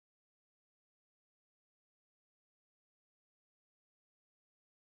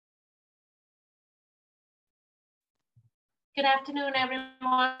Good afternoon,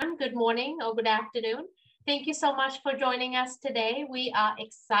 everyone. Good morning or good afternoon. Thank you so much for joining us today. We are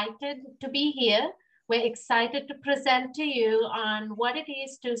excited to be here. We're excited to present to you on what it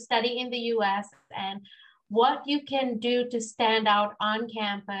is to study in the US and what you can do to stand out on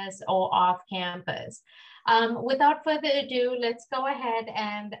campus or off campus. Without further ado, let's go ahead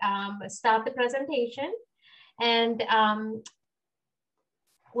and start the presentation. And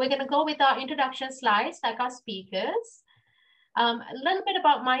we're going to go with our introduction slides, like our speakers. A little bit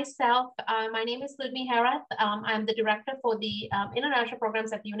about myself. My name is Ludmi Herath. I'm the director for the international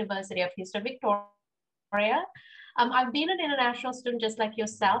programs at the University of Houston, Victoria. I've been an international student just like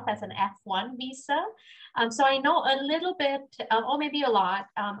yourself as an F1 visa. So I know a little bit, or maybe a lot,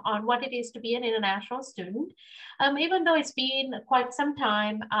 on what it is to be an international student, even though it's been quite some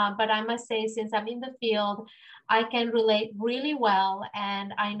time. But I must say, since I'm in the field, I can relate really well.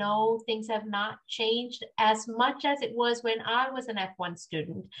 And I know things have not changed as much as it was when I was an F1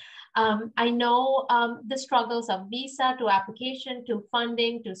 student. I know the struggles of visa to application, to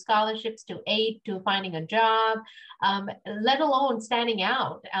funding, to scholarships, to aid, to finding a job, let alone standing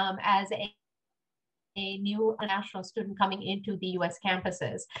out as a new international student coming into the US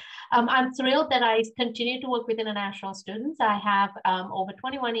campuses. I'm thrilled that I continue to work with international students. I have over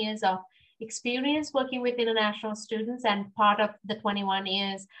 21 years of experience working with international students, and part of the 21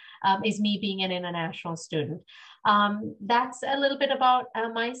 years is me being an international student. That's a little bit about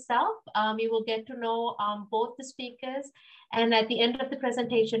myself. You will get to know both the speakers, and at the end of the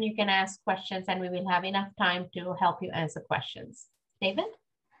presentation, you can ask questions and we will have enough time to help you answer questions. David?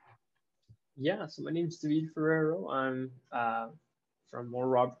 Yeah, so my name is David Ferrero. I'm from Oral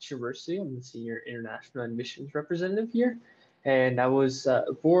Roberts University. I'm the Senior International Admissions Representative here. And I was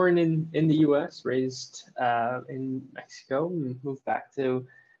born in the US, raised in Mexico, and moved back to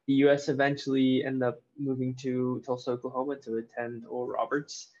the US eventually, ended up moving to Tulsa, Oklahoma to attend Oral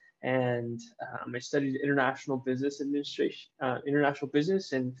Roberts. And I studied international business administration, international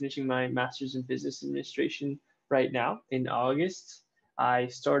business, and finishing my master's in business administration right now in August. I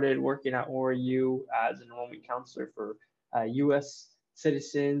started working at ORU as an enrollment counselor for US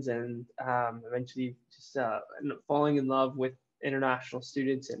citizens, and eventually just falling in love with international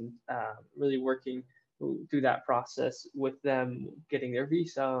students and really working through that process with them, getting their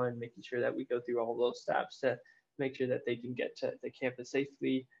visa and making sure that we go through all those steps to make sure that they can get to the campus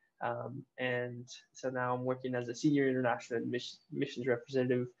safely. And so now I'm working as a senior international admissions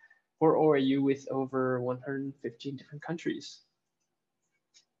representative for ORU with over 115 different countries.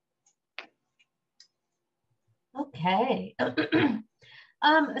 Okay.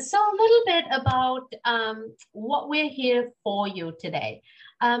 So a little bit about what we're here for you today.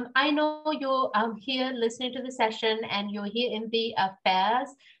 I know you're here listening to the session and you're here in the affairs,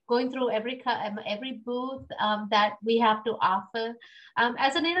 going through every booth that we have to offer.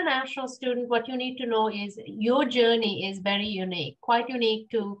 As an international student, what you need to know is your journey is very unique, quite unique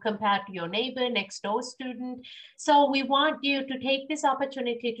to compare to your neighbor, next door student. So we want you to take this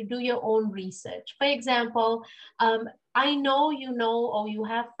opportunity to do your own research. For example, I know you know or you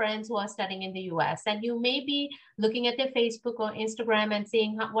have friends who are studying in the US, and you may be looking at their Facebook or Instagram and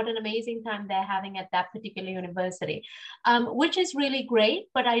seeing what an amazing time they're having at that particular university, which is really great.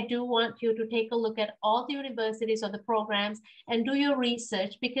 But I do want you to take a look at all the universities or the programs and do your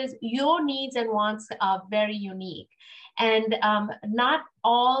research, because your needs and wants are very unique. And not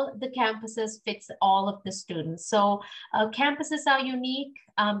all the campuses fits all of the students. So campuses are unique,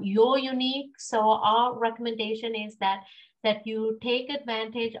 you're unique. So our recommendation is that you take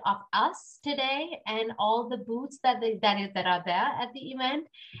advantage of us today and all the booths that are there at the event,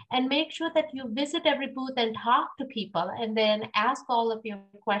 and make sure that you visit every booth and talk to people and then ask all of your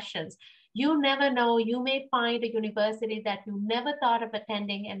questions. You never know, you may find a university that you never thought of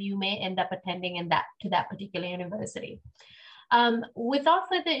attending, and you may end up attending to that particular university. Without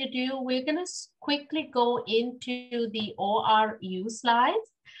further ado, we're going to quickly go into the ORU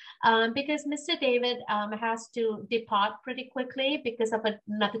slides. Because Mr. David has to depart pretty quickly because of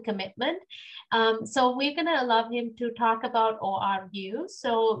another commitment. So we're going to allow him to talk about ORU,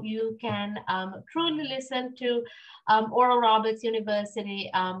 so you can truly listen to Oral Roberts University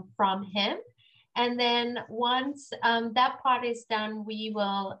from him. And then once that part is done, we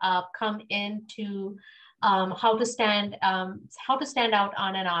will come into how to stand out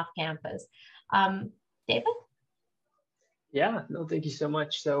on and off campus. David? Yeah, no, thank you so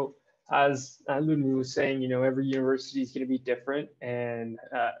much. So as Ludmi was saying, every university is going to be different, and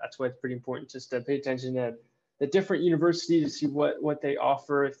that's why it's pretty important just to pay attention to the different universities to see what they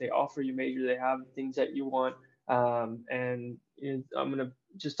offer. If they offer you major, they have things that you want. And I'm going to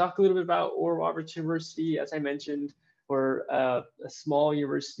just talk a little bit about Oral Roberts University. As I mentioned, We're a small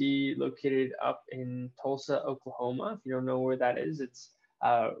university located up in Tulsa, Oklahoma. If you don't know where that is, it's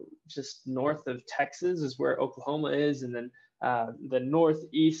just north of Texas is where Oklahoma is, and then the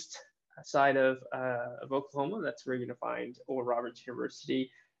northeast side of Oklahoma, that's where you're going to find Oral Roberts University.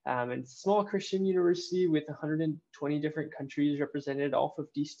 And it's a small Christian university with 120 different countries represented, all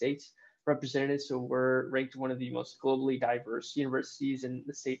 50 states represented. So we're ranked one of the most globally diverse universities in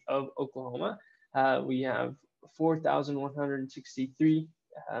the state of Oklahoma. We have 4,163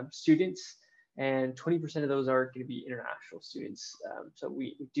 students, and 20% of those are going to be international students. So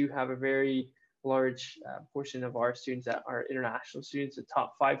we do have a very large portion of our students that are international students. The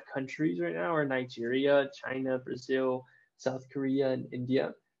top 5 countries right now are Nigeria, China, Brazil, South Korea, and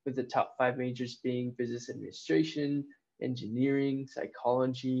India, with the top 5 majors being business administration, engineering,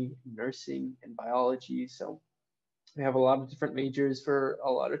 psychology, nursing, and biology. So we have a lot of different majors for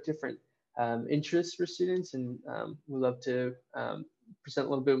a lot of different interests for students, and we'd love to present a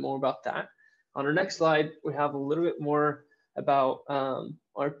little bit more about that. On our next slide, we have a little bit more about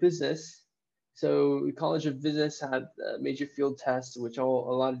our business. So the College of Business had a major field test, which a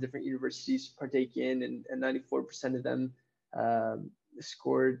lot of different universities partake in, and 94% of them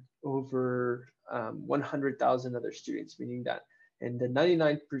scored over 100,000 other students, meaning that in the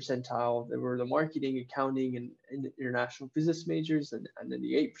 99th percentile, there were the marketing, accounting, and international business majors, and then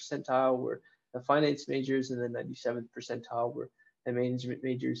the 8th percentile were the finance majors, and the 97th percentile were the management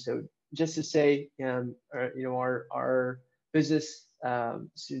majors. So just to say, our business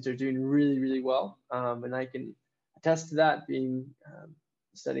students are doing really, really well, and I can attest to that, being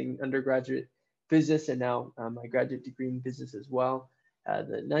studying undergraduate business and now my graduate degree in business as well.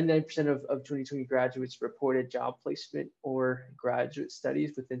 The 99% of 2020 graduates reported job placement or graduate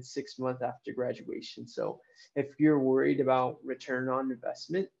studies within 6 months after graduation. So if you're worried about return on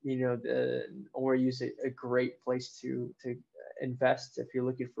investment, the ORU is a great place to invest. If you're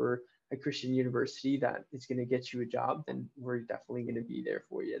looking for a Christian university that is going to get you a job, then we're definitely going to be there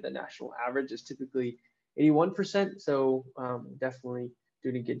for you. The national average is typically 81%, so definitely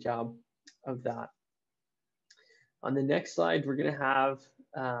doing a good job of that. On the next slide, we're going to have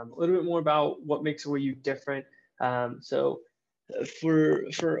a little bit more about what makes ORU different. So for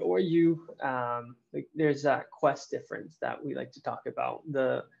ORU, there's that Quest difference that we like to talk about.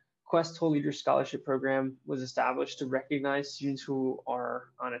 The Quest Whole Leader Scholarship Program was established to recognize students who are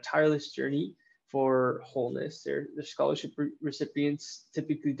on a tireless journey for wholeness. Their scholarship recipients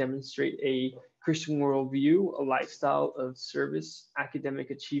typically demonstrate a Christian worldview, a lifestyle of service, academic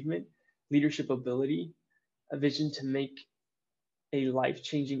achievement, leadership ability, a vision to make a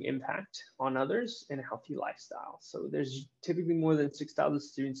life-changing impact on others, and a healthy lifestyle. So there's typically more than 6,000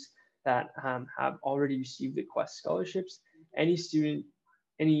 students that have already received the Quest scholarships. Any student,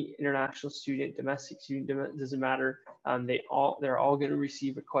 any international student, domestic student, doesn't matter. They're all going to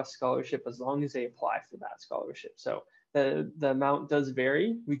receive a Quest scholarship as long as they apply for that scholarship. So the amount does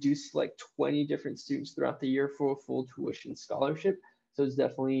vary. We do select 20 different students throughout the year for a full tuition scholarship. So it's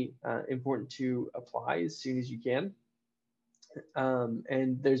definitely important to apply as soon as you can.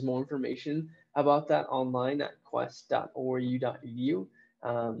 And there's more information about that online at quest.oru.edu.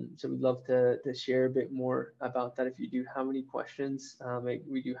 So we'd love to share a bit more about that if you do have any questions.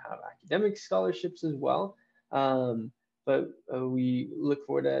 We do have academic scholarships as well. But we look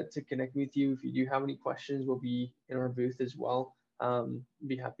forward to connecting with you. If you do have any questions, we'll be in our booth as well.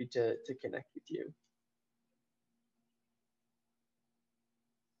 Be happy to connect with you.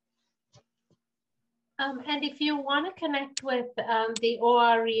 And if you want to connect with the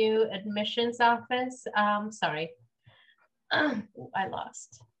ORU admissions office, sorry, I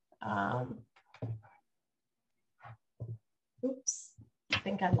lost. Oops, I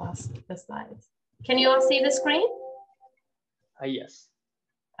think I lost the slides. Can you all see the screen? Yes.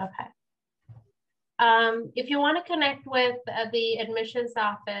 Okay. If you want to connect with the admissions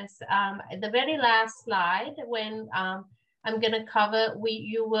office, the very last slide, when I'm going to cover,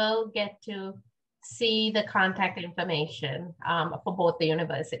 you will get to see the contact information for both the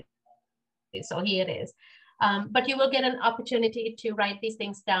universities. So here it is. But you will get an opportunity to write these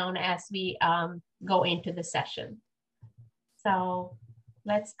things down as we go into the session. So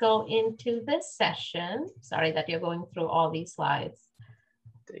let's go into this session. Sorry that you're going through all these slides.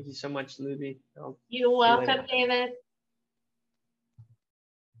 Thank you so much, Luby. You're welcome, David.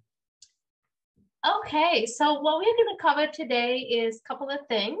 Okay, so what we're going to cover today is a couple of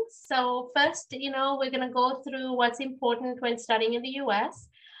things. So first, we're going to go through what's important when studying in the US,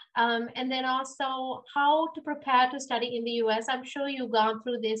 and then also how to prepare to study in the US. I'm sure you've gone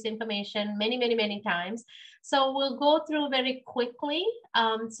through this information many, many, many times. So we'll go through very quickly.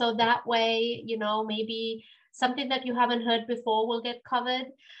 So that way, maybe something that you haven't heard before will get covered.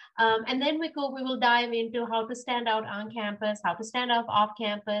 And then we will dive into how to stand out on campus, how to stand out off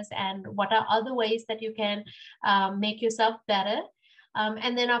campus, and what are other ways that you can make yourself better.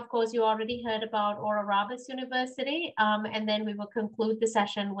 And then, of course, you already heard about Oral Roberts University. And then we will conclude the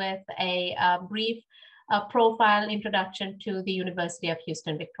session with a brief profile introduction to the University of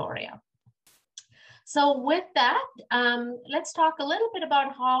Houston, Victoria. So with that, let's talk a little bit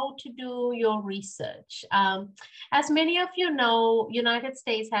about how to do your research. As many of you know, United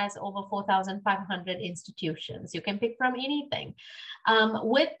States has over 4,500 institutions. You can pick from anything.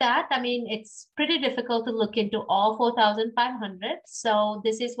 With that, I mean, it's pretty difficult to look into all 4,500. So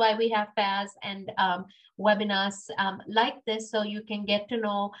this is why we have fairs and webinars like this, so you can get to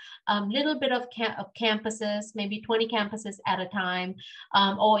know a little bit of campuses, maybe 20 campuses at a time.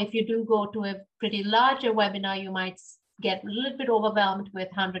 Or if you do go to a pretty larger webinar, you might get a little bit overwhelmed with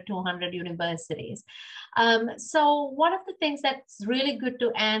 100, 200 universities. So one of the things that's really good to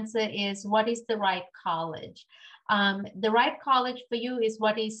answer is, what is the right college? The right college for you is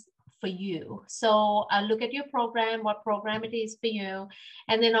what is for you. So look at your program, what program it is for you,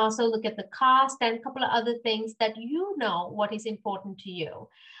 and then also look at the cost and a couple of other things that you know what is important to you.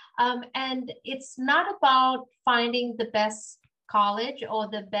 And it's not about finding the best college or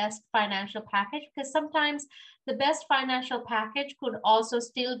the best financial package, because sometimes the best financial package could also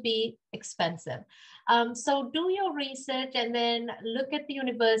still be expensive. So do your research and then look at the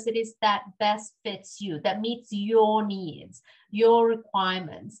universities that best fits you, that meets your needs, your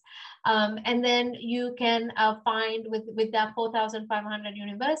requirements. And then you can find with that 4,500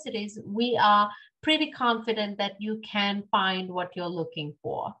 universities, we are pretty confident that you can find what you're looking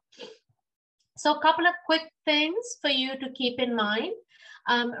for. So a couple of quick things for you to keep in mind.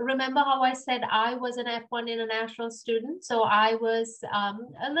 Remember how I said I was an F1 international student? So I was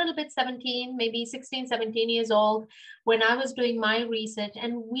a little bit 17, maybe 16, 17 years old when I was doing my research,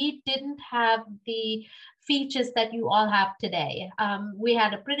 and we didn't have the features that you all have today. We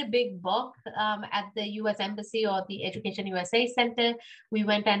had a pretty big book at the US Embassy or the Education USA Center. We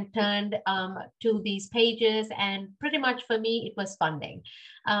went and turned to these pages, and pretty much for me, it was funding.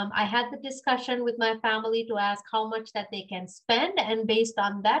 I had the discussion with my family to ask how much that they can spend. And based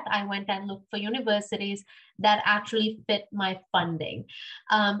on that, I went and looked for universities that actually fit my funding.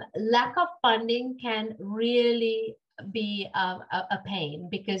 Lack of funding can really be a pain,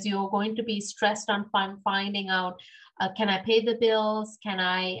 because you're going to be stressed on finding out, can I pay the bills?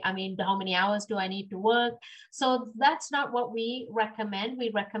 I mean, how many hours do I need to work? So that's not what we recommend. We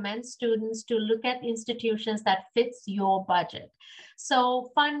recommend students to look at institutions that fits your budget.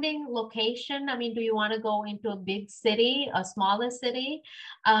 So funding, location, I mean, do you want to go into a big city, a smaller city?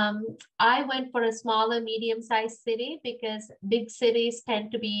 I went for a smaller, medium-sized city, because big cities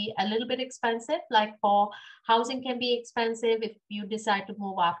tend to be a little bit expensive. Like for housing can be expensive. If you decide to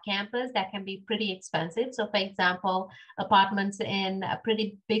move off campus, that can be pretty expensive. So for example, apartments in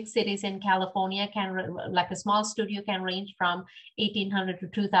pretty big cities in California like a small studio can range from $1,800 to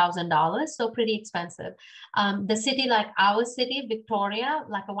 $2,000. So pretty expensive. The city like our city, Victoria,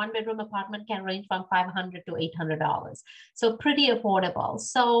 like a one-bedroom apartment can range from $500 to $800. So pretty affordable.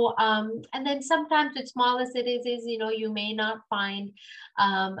 So, and then sometimes with smaller cities is, you may not find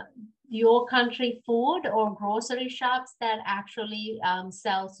your country food or grocery shops that actually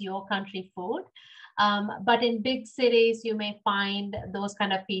sells your country food. But in big cities, you may find those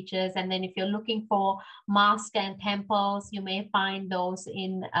kind of features. And then if you're looking for mosques and temples, you may find those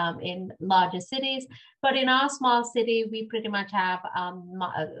in larger cities. But in our small city, we pretty much have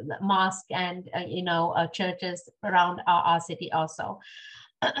mosque and, churches around our city also.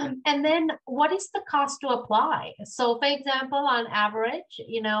 And then what is the cost to apply? So for example, on average,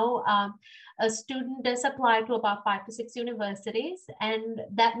 a student does apply to about 5 to 6 universities, and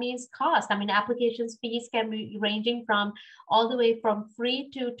that means cost. I mean, applications fees can be ranging from all the way from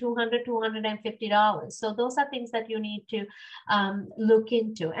free to $200, $250. So those are things that you need to look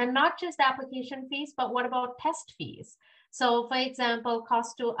into, and not just application fees, but what about test fees? So for example,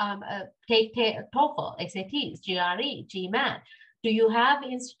 cost to take TOEFL, SATs, GRE, GMAT. Do you have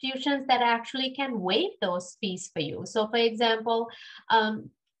institutions that actually can waive those fees for you? So for example,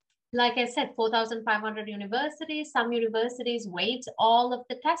 like I said, 4,500 universities, some universities waive all of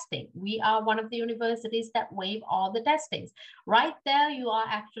the testing. We are one of the universities that waive all the testings. Right there, you are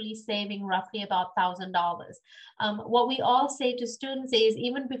actually saving roughly about $1,000. What we all say to students is,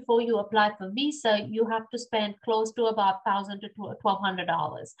 even before you apply for visa, you have to spend close to about $1,000 to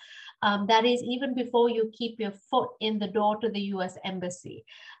 $1,200. That is even before you keep your foot in the door to the US Embassy.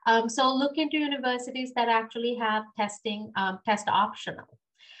 So look into universities that actually have testing, test optional.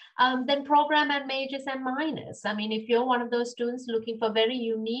 Then program and majors and minors. I mean, if you're one of those students looking for very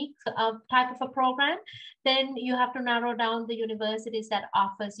unique type of a program, then you have to narrow down the universities that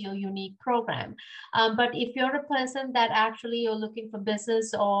offers your unique program. But if you're a person that actually you're looking for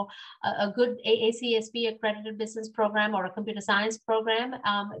business or a good AACSB accredited business program or a computer science program,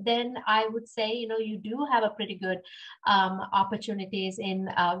 then I would say, you do have a pretty good opportunities in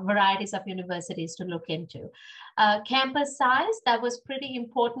varieties of universities to look into. Campus size, that was pretty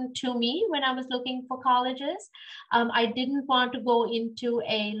important to me when I was looking for colleges. I didn't want to go into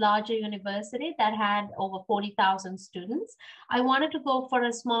a larger university that had over 40,000 students. I wanted to go for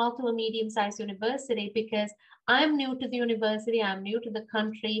a small to a medium-sized university because I'm new to the university, I'm new to the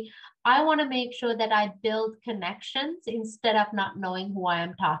country. I want to make sure that I build connections instead of not knowing who I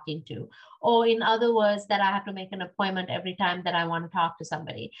am talking to. Or in other words, that I have to make an appointment every time that I want to talk to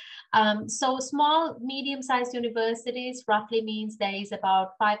somebody. So small, medium-sized universities roughly means there is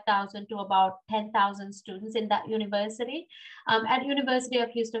about 5,000 to about 10,000 students in that university. At University of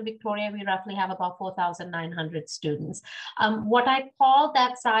Houston, Victoria, we roughly have about 4,900 students. What I call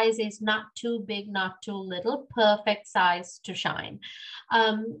that size is not too big, not too little, perfect size to shine.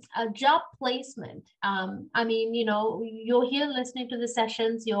 A job placement. I mean, you're here listening to the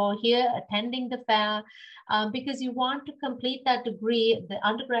sessions, you're here attending the fair because you want to complete that degree, the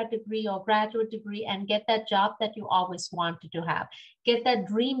undergrad degree or graduate degree, and get that job that you always wanted to have, get that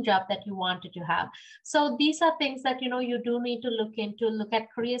dream job that you wanted to have. So these are things that, you do need to look into, look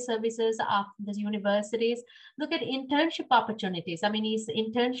at career services of the universities, look at internship opportunities. I mean, is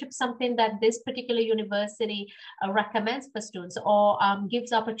internship something that this particular university recommends for students or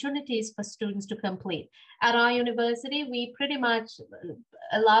gives opportunities for students to complete? At our university, we pretty much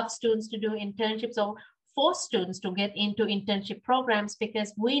allow students to do internships or force students to get into internship programs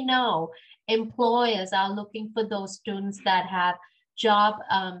because we know employers are looking for those students that have job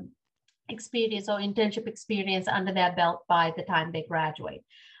experience or internship experience under their belt by the time they graduate.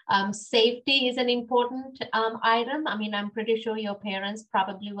 Safety is an important item. I mean, I'm pretty sure your parents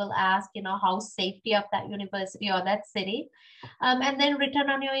probably will ask, how's safety of that university or that city, and then return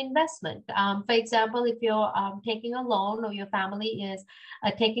on your investment. For example, if you're taking a loan or your family is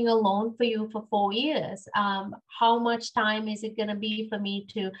taking a loan for you for 4 years, how much time is it going to be for me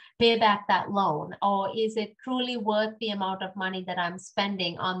to pay back that loan? Or is it truly worth the amount of money that I'm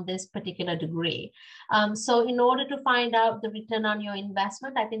spending on this particular degree? So in order to find out the return on your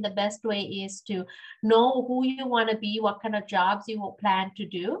investment, I think the best way is to know who you want to be, what kind of jobs you will plan to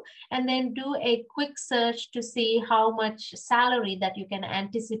do, and then do a quick search to see how much salary that you can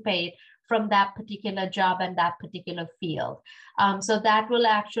anticipate from that particular job and that particular field. So that will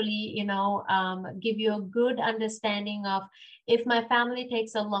actually, give you a good understanding of if my family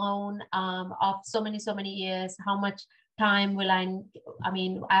takes a loan of so many years, how much time will I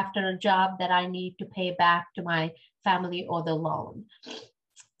mean, after a job that I need to pay back to my family or the loan.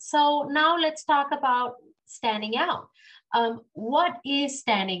 So now let's talk about standing out. What is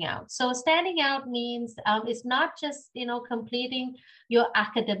standing out? So standing out means it's not just, completing your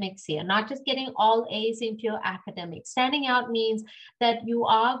academics here, not just getting all A's into your academics. Standing out means that you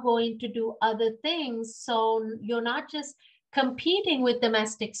are going to do other things. So you're not just competing with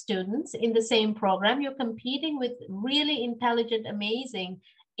domestic students in the same program, you're competing with really intelligent, amazing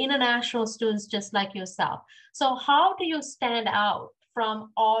international students just like yourself. So how do you stand out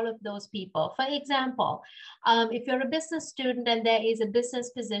from all of those people? For example, if you're a business student and there is a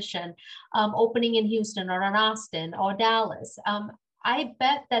business position opening in Houston or in Austin or Dallas, I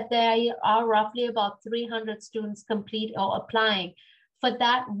bet that there are roughly about 300 students complete or applying for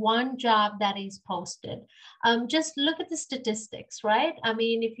that one job that is posted. Just look at the statistics, right? I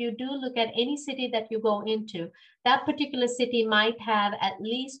mean, if you do look at any city that you go into, that particular city might have at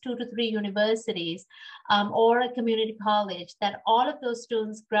least 2 to 3 universities or a community college that all of those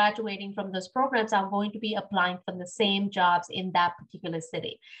students graduating from those programs are going to be applying for the same jobs in that particular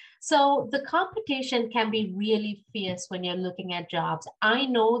city. So the competition can be really fierce when you're looking at jobs. I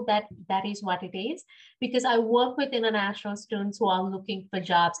know that that is what it is because I work with international students who are looking for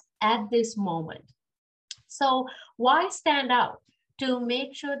jobs at this moment. So why stand out? To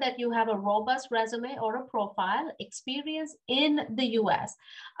make sure that you have a robust resume or a profile, experience in the US.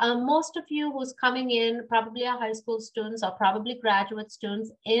 Most of you who's coming in probably are high school students or probably graduate students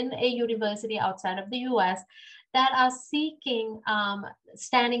in a university outside of the US that are seeking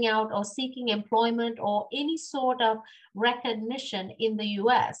standing out or seeking employment or any sort of recognition in the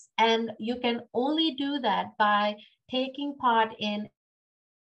US. And you can only do that by taking part in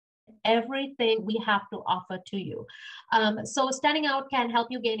a everything we have to offer to you. So standing out can help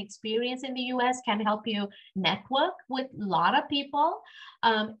you gain experience in the US, can help you network with a lot of people,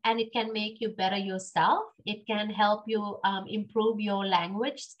 and it can make you better yourself. It can help you improve your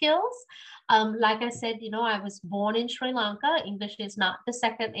language skills. Like I said, I was born in Sri Lanka. English is not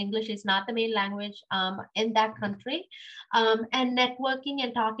the main language in that country. And networking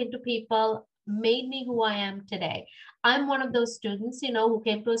and talking to people made me who I am today. I'm one of those students, who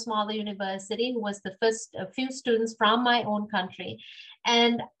came to a smaller university, who was the first a few students from my own country.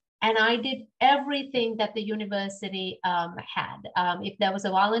 And I did everything that the university had. If there was a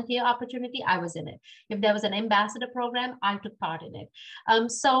volunteer opportunity, I was in it. If there was an ambassador program, I took part in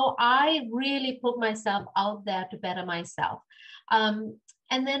it. So I really put myself out there to better myself. And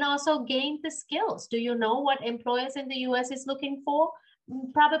then also gain the skills. Do you know what employers in the US is looking for?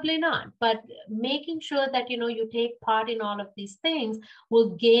 Probably not, but making sure that you take part in all of these things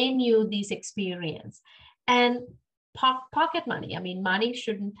will gain you this experience. And pocket money, money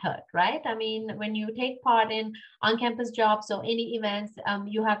shouldn't hurt, right? When you take part in on-campus jobs or any events,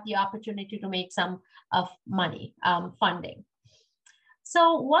 you have the opportunity to make some of money, funding.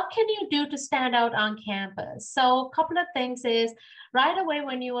 So what can you do to stand out on campus? So a couple of things is, right away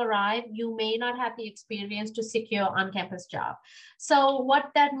when you arrive, you may not have the experience to secure on-campus job. So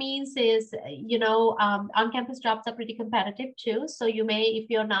what that means is, on-campus jobs are pretty competitive too. So you may, if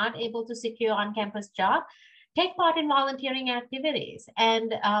you're not able to secure on-campus job, take part in volunteering activities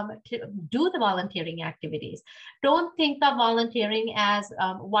and to do the volunteering activities. Don't think of volunteering as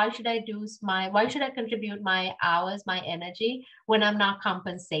why should I contribute my hours, my energy when I'm not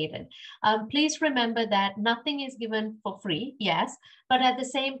compensated? Please remember that nothing is given for free, yes, but at the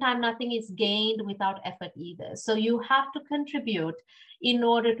same time, nothing is gained without effort either. So you have to contribute in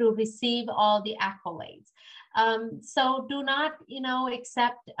order to receive all the accolades. So do not,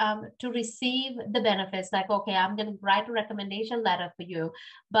 accept to receive the benefits like, okay, I'm going to write a recommendation letter for you,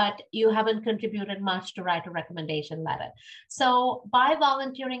 but you haven't contributed much to write a recommendation letter. So by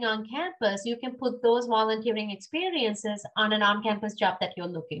volunteering on campus, you can put those volunteering experiences on an on-campus job that you're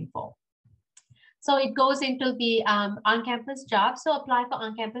looking for. So it goes into the on-campus jobs. So apply for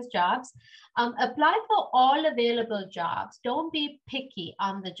on-campus jobs. Apply for all available jobs. Don't be picky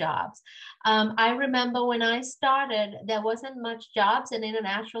on the jobs. I remember when I started, there wasn't much jobs an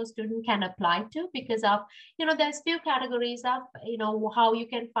international student can apply to because of, there's few categories of, how you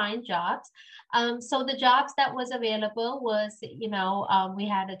can find jobs. So the jobs that was available was, we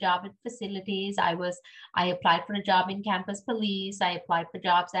had a job in facilities. I applied for a job in campus police. I applied for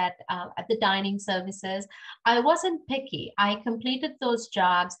jobs at the dining services. I wasn't picky. I completed those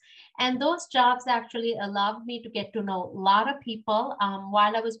jobs, and those jobs actually allowed me to get to know a lot of people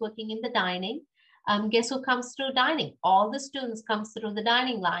while I was working in the dining. Guess who comes through dining? All the students comes through the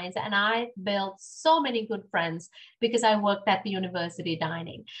dining lines, and I built so many good friends because I worked at the university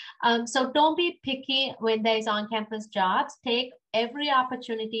dining. So don't be picky when there's on-campus jobs. Take every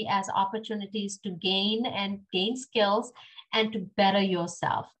opportunity as opportunities to gain skills and to better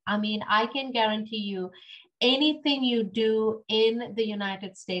yourself. I can guarantee you anything you do in the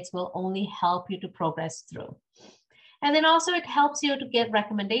United States will only help you to progress through. And then also it helps you to get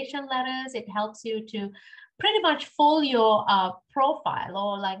recommendation letters. It helps you to pretty much fill your profile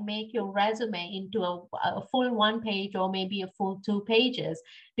or like make your resume into a full 1 page or maybe a full 2 pages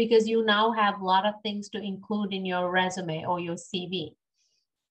because you now have a lot of things to include in your resume or your CV.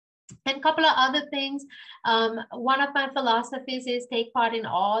 And a couple of other things. One of my philosophies is take part in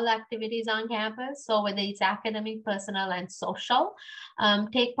all activities on campus. So whether it's academic, personal, and social,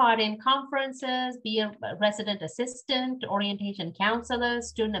 take part in conferences, be a resident assistant, orientation counselor,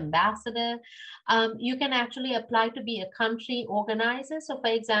 student ambassador. You can actually apply to be a country organizer. So for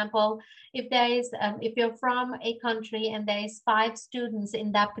example, if you're from a country and there is 5 students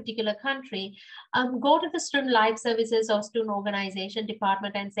in that particular country, go to the student life services or student organization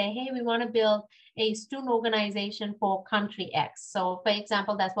department and say, hey, we want to build a student organization for country X. So for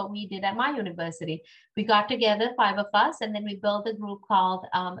example, that's what we did at my university. We got together, 5 of us, and then we built a group called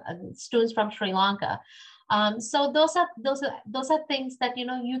Students from Sri Lanka. So those are things that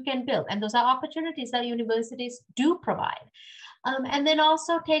you can build, and those are opportunities that universities do provide. And then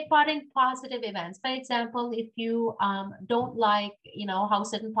also take part in positive events. For example, if you don't like, how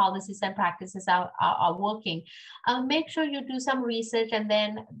certain policies and practices are working, make sure you do some research and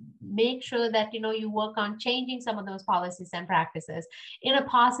then make sure that, you work on changing some of those policies and practices in a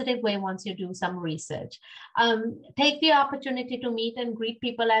positive way once you do some research. Take the opportunity to meet and greet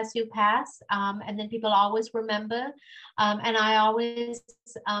people as you pass. And then people always remember. And I always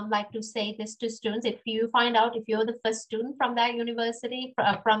like to say this to students: if you find out if you're the first student from that that university,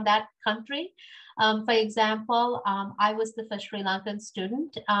 from that country. For example, I was the first Sri Lankan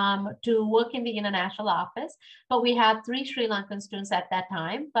student to work in the international office, but we had 3 Sri Lankan students at that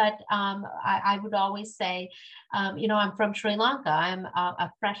time. But I would always say, I'm from Sri Lanka. I'm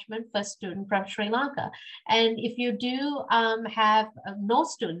a freshman, first student from Sri Lanka. And if you do have no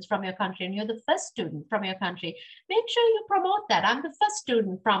students from your country and you're the first student from your country, make sure you promote that. I'm the first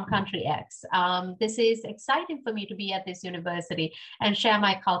student from country X. This is exciting for me to be at this university and share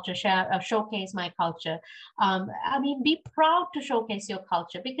my culture, showcase my culture. Be proud to showcase your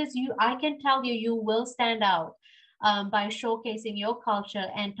culture, because I can tell you, you will stand out by showcasing your culture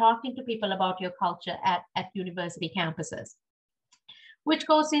and talking to people about your culture at university campuses. Which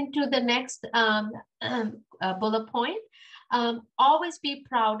goes into the next bullet point. Always be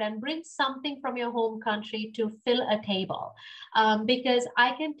proud and bring something from your home country to fill a table. Because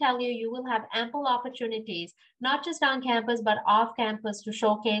I can tell you, you will have ample opportunities, not just on campus, but off campus, to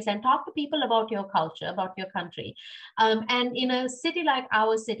showcase and talk to people about your culture, about your country. And in a city like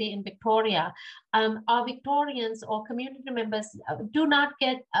our city in Victoria, our Victorians or community members do not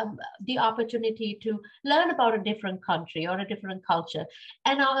get the opportunity to learn about a different country or a different culture.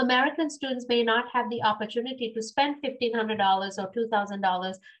 And our American students may not have the opportunity to spend $1,500 or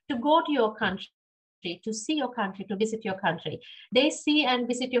 $2,000 to go to your country, to see your country, to visit your country. They see and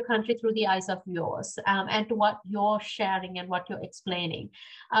visit your country through the eyes of yours, and to what you're sharing and what you're explaining.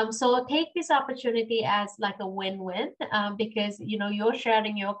 So take this opportunity as like a win-win, because you're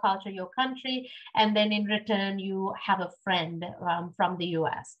sharing your culture, your country, and then in return you have a friend from the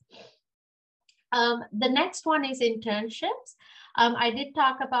US. The next one is internships. I did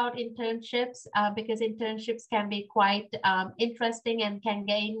talk about internships because internships can be quite interesting and can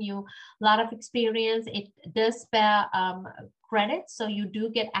gain you a lot of experience. It does spare credits, so you do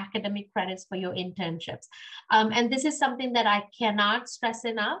get academic credits for your internships. And this is something that I cannot stress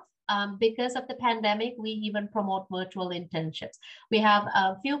enough. Because of the pandemic, we even promote virtual internships. We have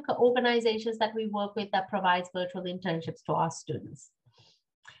a few organizations that we work with that provides virtual internships to our students.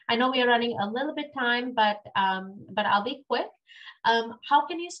 I know we are running a little bit time, but I'll be quick. How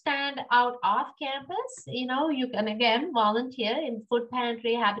can you stand out off campus? You can, again, volunteer in food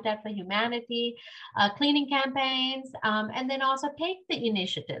pantry, Habitat for Humanity, cleaning campaigns, and then also take the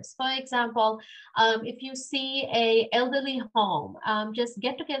initiatives. For example, if you see a elderly home, just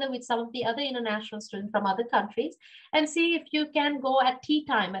get together with some of the other international students from other countries and see if you can go at tea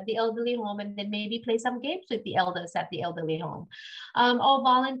time at the elderly home and then maybe play some games with the elders at the elderly home. Or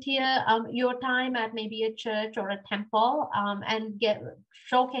volunteer your time at maybe a church or a temple, and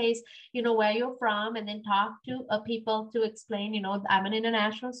showcase where you're from, and then talk to people to explain, I'm an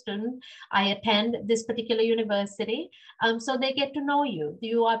international student, I attend this particular university, so they get to know you.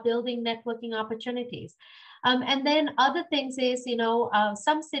 You are building networking opportunities. And then other things is,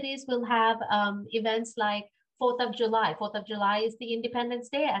 some cities will have events like 4th of July. 4th of July is the Independence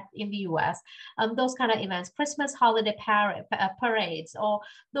Day in the US. Those kind of events, Christmas holiday parades, or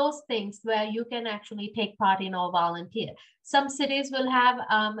those things where you can actually take part in or volunteer. Some cities will have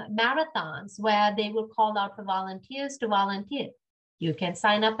marathons where they will call out for volunteers to volunteer. You can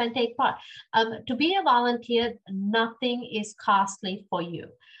sign up and take part. To be a volunteer, nothing is costly for you.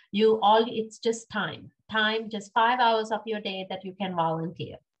 It's just time, just 5 hours of your day that you can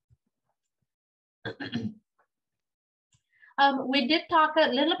volunteer. We did talk a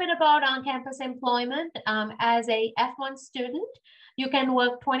little bit about on-campus employment. As a F1 student, you can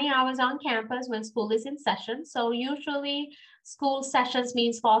work 20 hours on campus when school is in session. So usually school sessions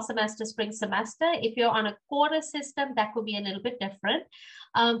means fall semester, spring semester. If you're on a quarter system, that could be a little bit different.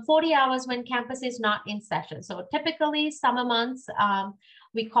 40 hours when campus is not in session. So typically summer months,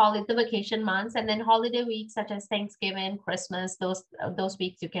 we call it the vacation months, and then holiday weeks such as Thanksgiving, Christmas, those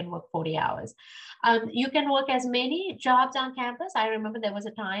weeks you can work 40 hours. You can work as many jobs on campus. I remember there was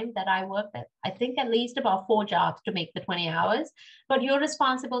a time that I worked at, I think, at least about 4 jobs to make the 20 hours, but you're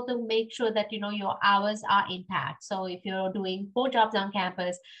responsible to make sure that your hours are intact. So if you're doing 4 jobs on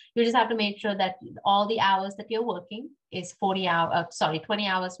campus, you just have to make sure that all the hours that you're working is 20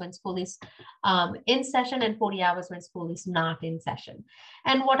 hours when school is in session and 40 hours when school is not in session.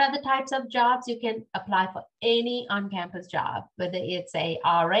 And what are the types of jobs? You can apply for any on-campus job, whether it's a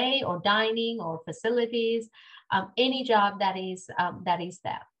RA or dining or facilities, any job that is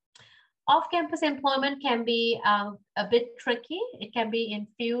there. Off-campus employment can be a bit tricky. It can be in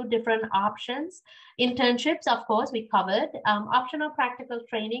few different options. Internships, of course, we covered. Optional practical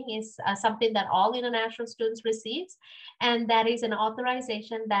training is something that all international students receive, and that is an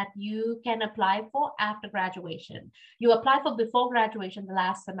authorization that you can apply for after graduation. You apply for before graduation the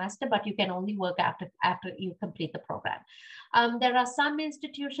last semester, but you can only work after you complete the program. There are some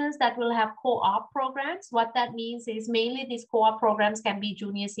institutions that will have co-op programs. What that means is mainly these co-op programs can be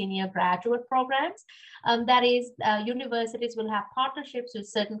junior, senior, graduate programs. That is, universities will have partnerships with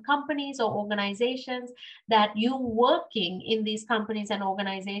certain companies or organizations that you working in these companies and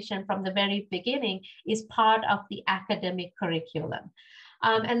organizations from the very beginning is part of the academic curriculum.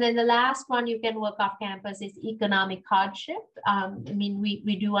 And then the last one you can work off campus is economic hardship. I mean,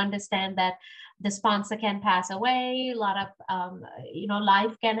 we do understand that the sponsor can pass away. A lot of,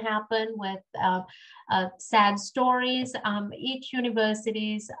 life can happen with sad stories. Each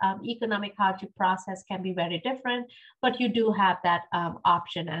university's economic hardship process can be very different, but you do have that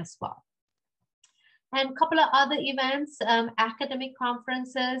option as well. And a couple of other events, academic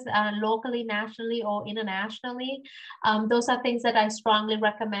conferences, locally, nationally, or internationally. Those are things that I strongly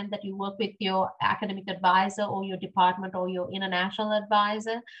recommend that you work with your academic advisor or your department or your international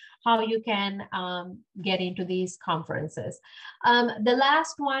advisor, how you can get into these conferences. The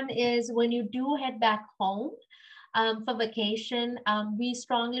last one is when you do head back home, for vacation, we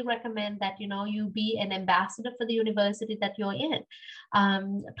strongly recommend that you be an ambassador for the university that you're in.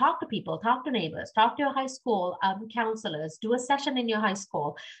 Talk to people, talk to neighbors, talk to your high school counselors, do a session in your high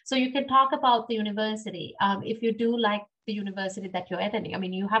school so you can talk about the university. If you do like the university that you're attending, I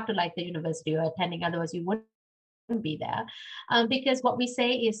mean, you have to like the university you're attending, otherwise you wouldn't be there, because what we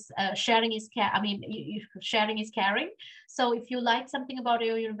say is sharing is sharing is caring. So if you like something about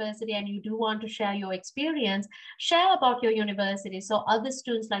your university and you do want to share your experience, share about your university so other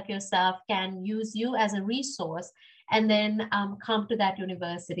students like yourself can use you as a resource and then come to that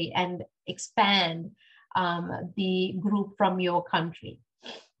university and expand the group from your country.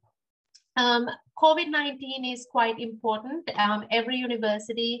 COVID-19 is quite important. Every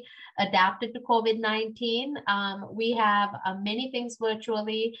university adapted to COVID-19. We have many things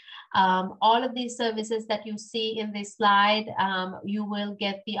virtually. All of these services that you see in this slide, you will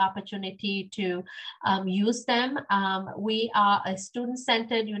get the opportunity to use them. We are a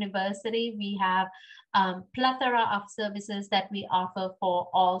student-centered university. We have plethora of services that we offer for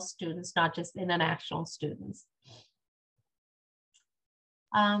all students, not just international students.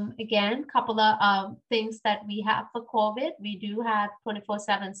 Again, couple of things that we have for COVID. We do have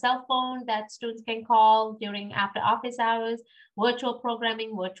 24/7 cell phone that students can call during after office hours, virtual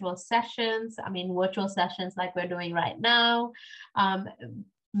programming, virtual sessions. I mean, virtual sessions like we're doing right now.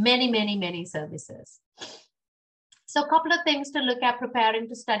 Many services. So a couple of things to look at preparing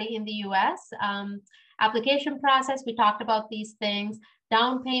to study in the US. Application process, we talked about these things.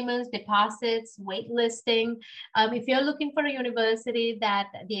 Down payments, deposits, waitlisting. If you're looking for a university that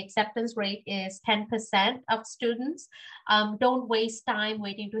the acceptance rate is 10% of students, don't waste time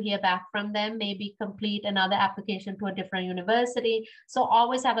waiting to hear back from them. Maybe complete another application to a different university. So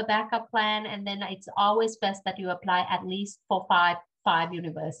always have a backup plan, and then it's always best that you apply at least for five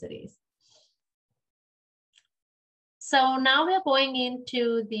universities. So now we're going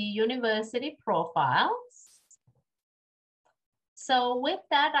into the university profiles. So with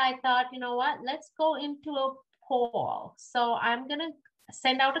that, I thought, you know what, let's go into a poll. So I'm going to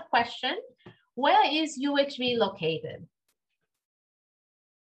send out a question. Where is UHV located?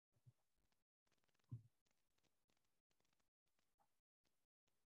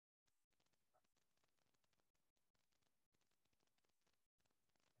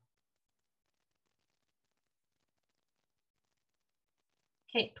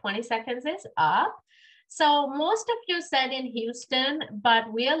 Okay, 20 seconds is up. So most of you said in Houston,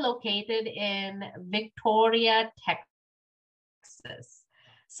 but we are located in Victoria, Texas.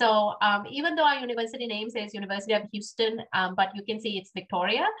 So even though our university name says University of Houston, but you can see it's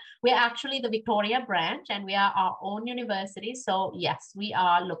Victoria, we're actually the Victoria branch and we are our own university. So yes, we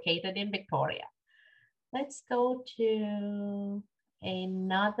are located in Victoria. Let's go to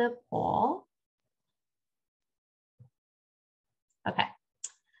another poll. Okay.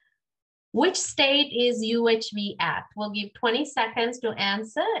 Which state is UHV at? We'll give 20 seconds to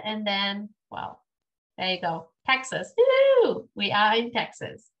answer and then, well, there you go. Texas. Woo! We are in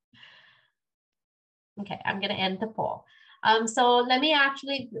Texas. Okay, I'm going to end the poll. So let me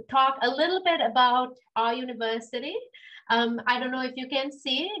actually talk a little bit about our university. I don't know if you can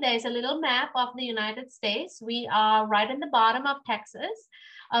see, there's a little map of the United States. We are right in the bottom of Texas.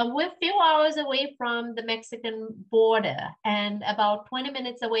 We're a few hours away from the Mexican border and about 20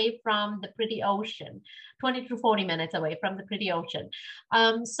 minutes away from the pretty ocean, 20 to 40 minutes away from the pretty ocean.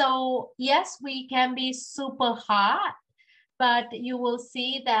 So yes, we can be super hot, but you will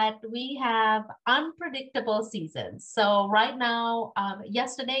see that we have unpredictable seasons. So right now,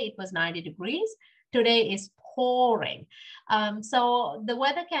 yesterday it was 90 degrees. Today is pouring. So the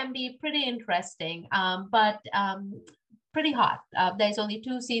weather can be pretty interesting, but pretty hot. There's only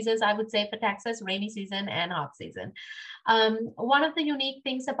two seasons, I would say, for Texas: rainy season and hot season. One of the unique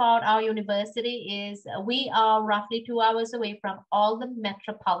things about our university is we are roughly 2 hours away from all the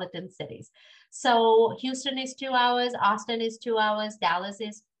metropolitan cities. So Houston is 2 hours, Austin is 2 hours, Dallas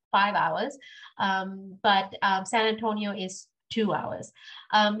is 5 hours, but San Antonio is 2 hours.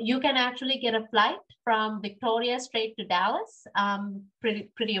 You can actually get a flight from Victoria straight to Dallas,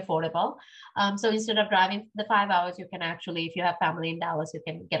 pretty affordable. So instead of driving the 5 hours, you can actually, if you have family in Dallas, you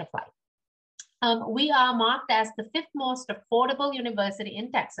can get a flight. We are marked as the fifth most affordable university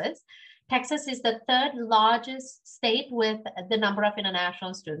in Texas. Texas is the third largest state with the number of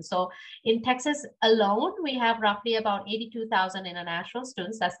international students. So in Texas alone, we have roughly about 82,000 international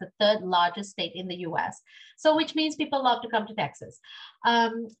students. That's the third largest state in the US. So which means people love to come to Texas.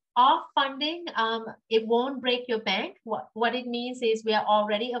 Our funding, it won't break your bank. What it means is we are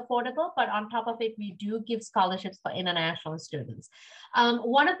already affordable, but on top of it, we do give scholarships for international students.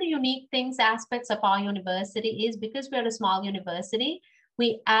 One of the unique things, aspects of our university is because we're a small university,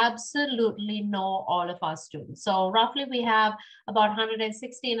 we absolutely know all of our students. So roughly we have about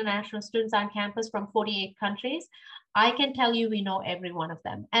 160 international students on campus from 48 countries. I can tell you we know every one of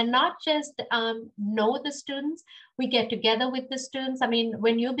them, and not just know the students, we get together with the students. I mean,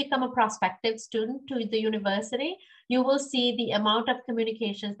 when you become a prospective student to the university, you will see the amount of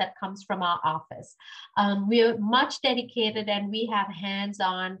communications that comes from our office. We're much dedicated, and we have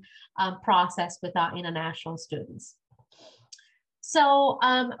hands-on process with our international students. So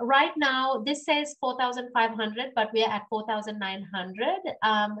right now, this says 4,500, but we are at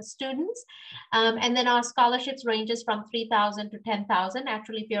 4,900 students. And then our scholarships ranges from 3,000 to 10,000.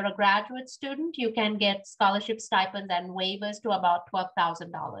 Actually, if you're a graduate student, you can get scholarship stipends and waivers to about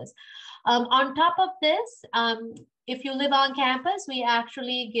 $12,000. On top of this, if you live on campus, we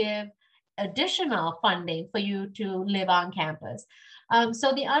actually give additional funding for you to live on campus.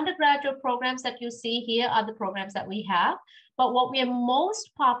 So the undergraduate programs that you see here are the programs that we have. But what we are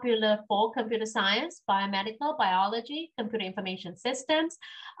most popular for: computer science, biomedical, biology, computer information systems,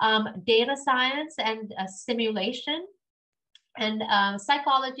 data science and simulation, and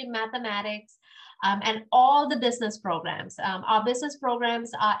psychology, mathematics, and all the business programs. Our business programs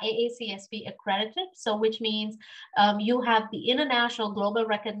are AACSB accredited, so which means you have the international global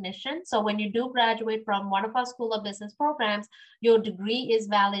recognition. So when you do graduate from one of our School of Business programs, your degree is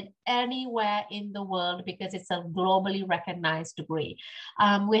valid anywhere in the world because it's a globally recognized degree.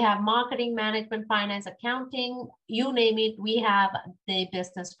 We have marketing, management, finance, accounting, you name it, we have the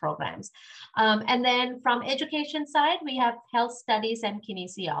business programs. And then from education side, we have health studies and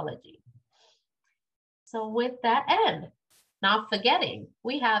kinesiology. So with that end, not forgetting,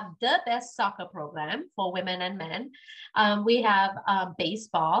 we have the best soccer program for women and men. We have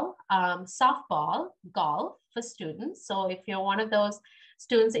baseball, softball, golf for students. So if you're one of those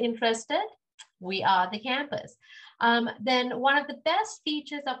students interested, we are the campus. Then one of the best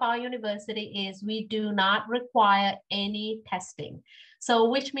features of our university is we do not require any testing. So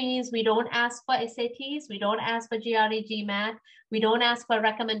which means we don't ask for SATs, we don't ask for GRE, GMAT, we don't ask for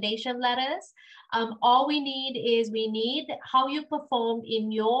recommendation letters. All we need is we need how you performed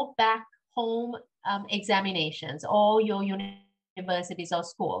in your back home examinations or your universities or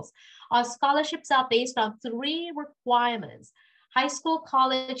schools. Our scholarships are based on 3 requirements. High school,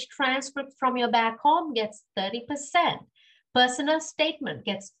 college transcript from your back home gets 30%. Personal statement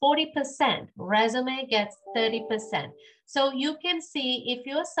gets 40%. Resume gets 30%. So you can see if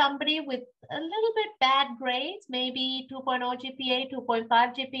you're somebody with a little bit bad grades, maybe 2.0 GPA, 2.5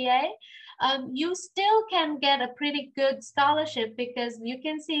 GPA, you still can get a pretty good scholarship because you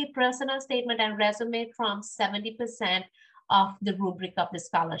can see personal statement and resume from 70% of the rubric of the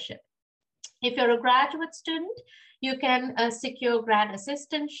scholarship. If you're a graduate student, you can secure grad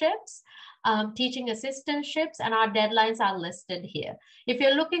assistantships, teaching assistantships, and our deadlines are listed here. If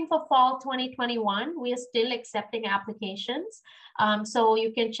you're looking for fall 2021, we are still accepting applications. So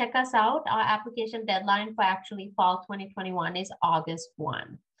you can check us out. Our application deadline for actually fall 2021 is August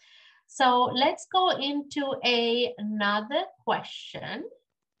 1. So let's go into another question.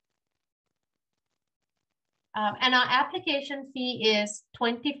 And our application fee is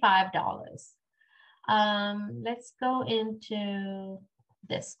 $25. Let's go into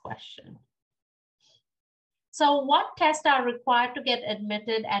this question. So what tests are required to get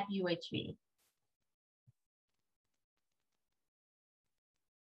admitted at UHV?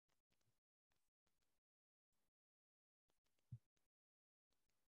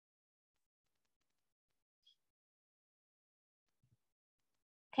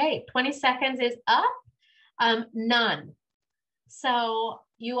 Okay, 20 seconds is up. None. So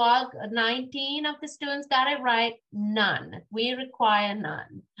you all, 19 of the students got it right. None. We require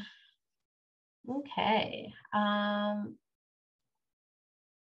none. Okay. How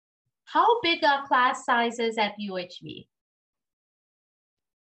big are class sizes at UHV?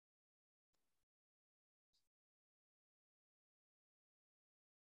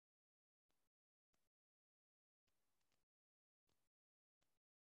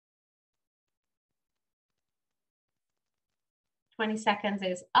 Twenty seconds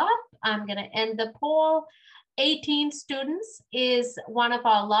is up. I'm going to end the poll. 18 students is one of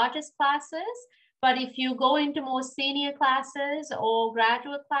our largest classes. But if you go into more senior classes or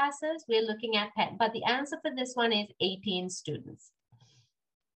graduate classes, we're looking at 10. But the answer for this one is 18 students.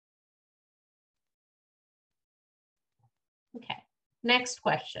 Okay, next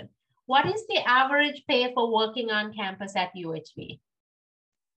question. What is the average pay for working on campus at UHV?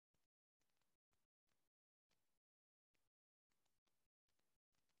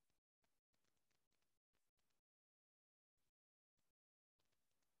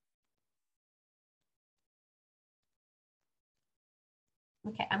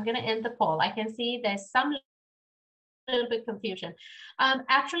 Okay, I'm going to end the poll. I can see there's some little bit confusion.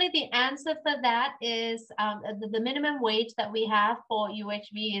 Actually, the answer for that is the minimum wage that we have for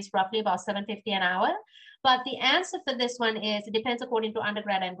UHV is roughly about $7.50 an hour. But the answer for this one is it depends according to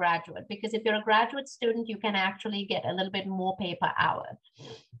undergrad and graduate, because if you're a graduate student, you can actually get a little bit more pay per hour.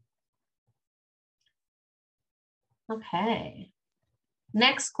 Okay.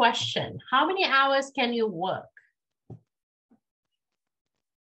 Next question. How many hours can you work?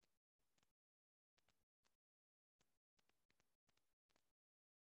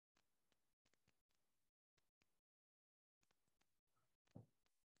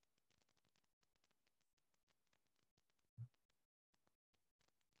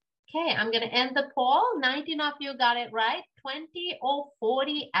 Okay, I'm going to end the poll. 19 of you got it right, 20 or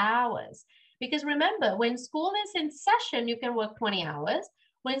 40 hours. Because remember, when school is in session, you can work 20 hours.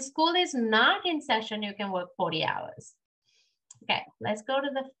 When school is not in session, you can work 40 hours. Okay, let's go to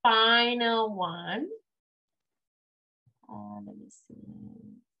the final one. Let me see.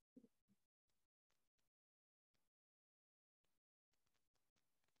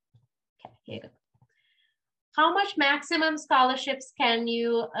 Okay, here you go. How much maximum scholarships can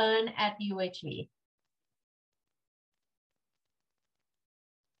you earn at UHV?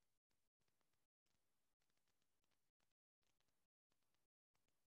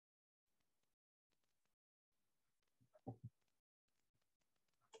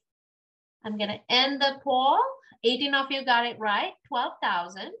 I'm going to end the poll. 18 of you got it right,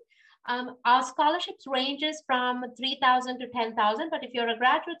 12,000. Our scholarships ranges from 3,000 to 10,000, but if you're a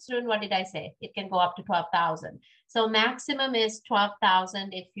graduate student, what did I say? It can go up to 12,000. So maximum is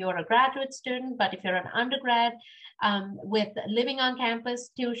 12,000 if you're a graduate student, but if you're an undergrad with living on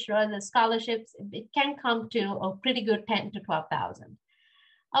campus, the scholarships, it can come to a pretty good 10 to 12,000.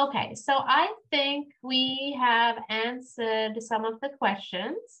 Okay, so I think we have answered some of the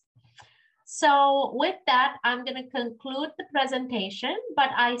questions. So with that, I'm going to conclude the presentation,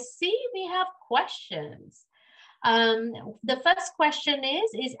 but I see we have questions. The first question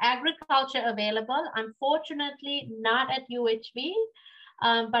is agriculture available? Unfortunately, not at UHV,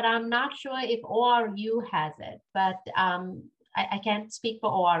 but I'm not sure if ORU has it, but I can't speak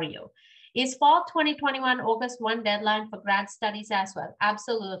for ORU. Is fall 2021 August 1 deadline for grad studies as well?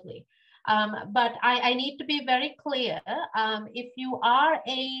 Absolutely. But I need to be very clear. If you are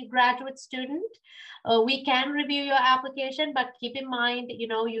a graduate student, we can review your application, but keep in mind,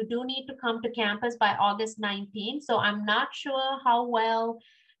 you do need to come to campus by August 19th. So I'm not sure how well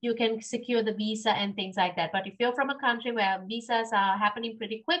you can secure the visa and things like that. But if you're from a country where visas are happening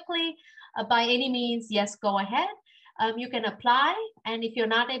pretty quickly, by any means, yes, go ahead. You can apply. And if you're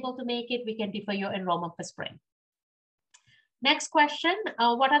not able to make it, we can defer your enrollment for spring. Next question,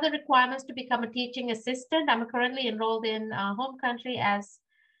 what are the requirements to become a teaching assistant? I'm currently enrolled in home country as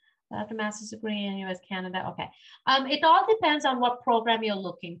a master's degree in US, Canada. Okay. It all depends on what program you're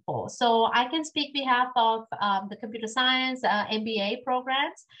looking for. So I can speak behalf of the computer science, MBA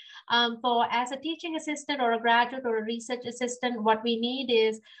programs. For as a teaching assistant or a graduate or a research assistant, what we need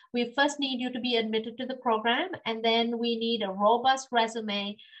is, we first need you to be admitted to the program, and then we need a robust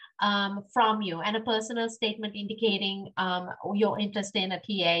resume from you, and a personal statement indicating your interest in a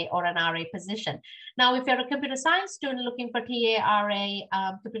TA or an RA position. Now, if you're a computer science student looking for TA,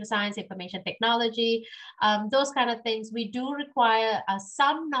 RA, computer science, information technology, those kind of things, we do require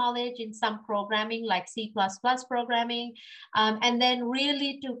some knowledge in some programming like C++ programming, and then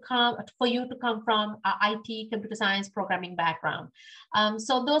really for you to come from IT, computer science programming background.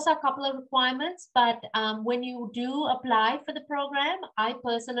 So those are a couple of requirements, but when you do apply for the program, I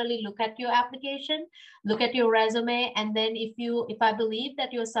personally look at your application, look at your resume, and then if I believe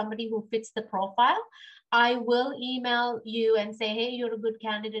that you're somebody who fits the profile, I will email you and say, hey, you're a good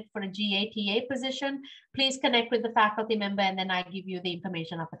candidate for a GATA position. Please connect with the faculty member, and then I give you the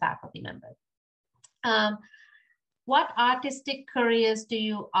information of the faculty member. What artistic careers do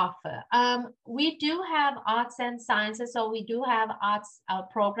you offer? We do have arts and sciences, so we do have arts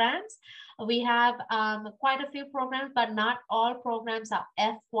programs. We have quite a few programs, but not all programs are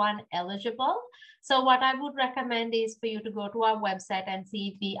F1 eligible. So what I would recommend is for you to go to our website and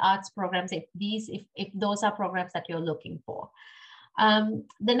see if the arts programs, if those are programs that you're looking for.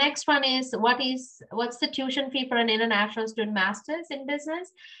 The next one is, what's the tuition fee for an international student master's in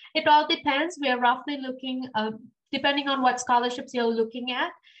business? It all depends. We are roughly looking, depending on what scholarships you're looking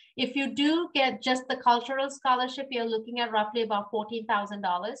at. If you do get just the cultural scholarship, you're looking at roughly about $14,000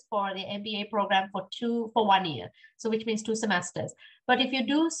 for the MBA program for 1 year. So which means 2 semesters. But if you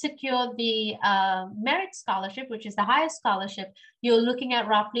do secure the merit scholarship, which is the highest scholarship, you're looking at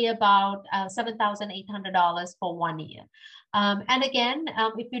roughly about $7,800 for 1 year. And again,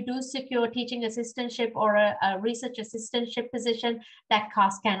 if you do secure teaching assistantship or a research assistantship position, that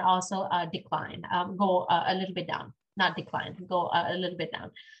cost can also decline, go a little bit down, not decline, go a little bit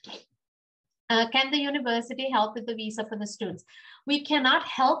down. Can the university help with the visa for the students? We cannot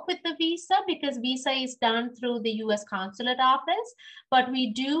help with the visa because visa is done through the US consulate office, but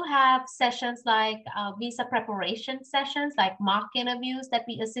we do have sessions like visa preparation sessions, like mock interviews that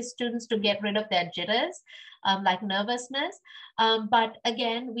we assist students to get rid of their jitters, like nervousness. But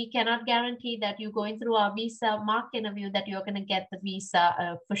again, we cannot guarantee that you're going through our visa mock interview that you're going to get the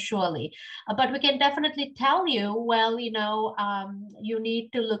visa for surely. But we can definitely tell you, well, you know, you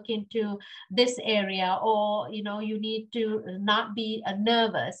need to look into this area, or, you know, you need to not be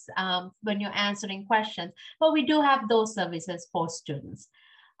nervous when you're answering questions. But we do have those services for students.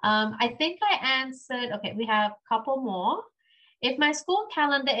 I think I answered, okay, we have a couple more. If my school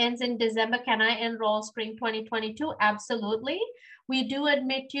calendar ends in December, can I enroll spring 2022? Absolutely. We do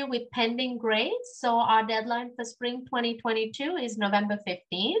admit you with pending grades. So our deadline for spring 2022 is November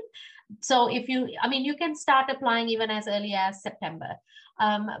 15th. So if you, I mean, you can start applying even as early as September.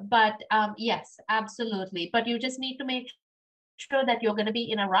 Yes, absolutely. But you just need to make sure that you're going to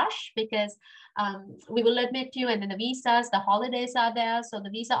be in a rush, because we will admit you, and then the visas, the holidays are there, so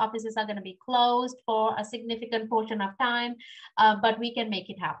the visa offices are going to be closed for a significant portion of time, but we can make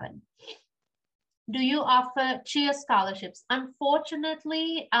it happen. Do you offer cheer scholarships?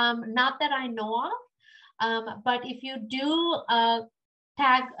 Unfortunately, not that I know of, but if you do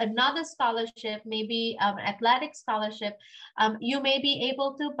tag another scholarship, maybe athletic scholarship, you may be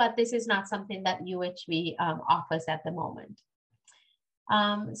able to, but this is not something that UHV offers at the moment.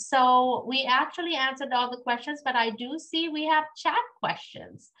 So we actually answered all the questions, but I do see we have chat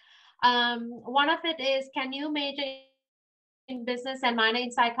questions. One of it is, can you major in business and minor in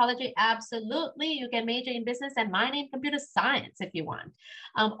psychology? Absolutely. You can major in business and minor in computer science if you want.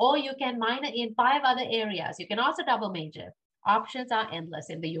 Or you can minor in 5 other areas. You can also double major. Options are endless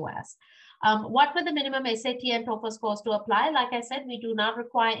in the US. What were the minimum SAT and TOEFL scores to apply? Like I said, we do not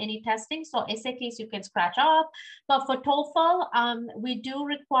require any testing. So SATs you can scratch off. But for TOEFL, we do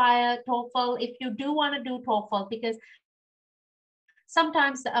require TOEFL if you do want to do TOEFL, because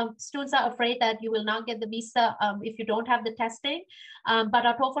sometimes students are afraid that you will not get the visa if you don't have the testing, but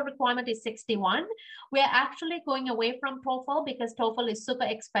our TOEFL requirement is 61. We're actually going away from TOEFL because TOEFL is super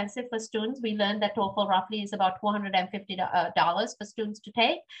expensive for students. We learned that TOEFL roughly is about $450 for students to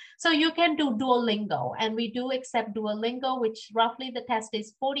take. So you can do Duolingo, and we do accept Duolingo, which roughly the test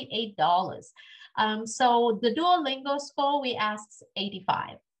is $48. So the Duolingo score, we ask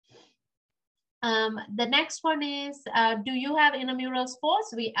 85. The next one is, do you have intramural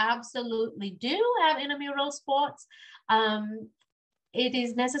sports? We absolutely do have intramural sports. It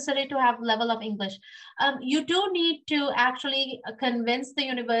is necessary to have level of English. You do need to actually convince the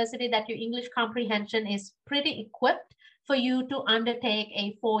university that your English comprehension is pretty equipped for you to undertake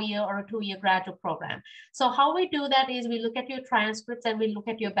a 4-year or a 2-year graduate program. So how we do that is we look at your transcripts and we look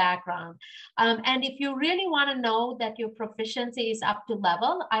at your background. And if you really want to know that your proficiency is up to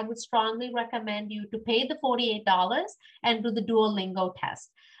level, I would strongly recommend you to pay the $48 and do the Duolingo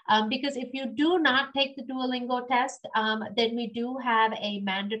test. Because if you do not take the Duolingo test, then we do have a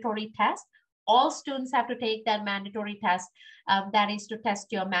mandatory test. All students have to take that mandatory test. That is to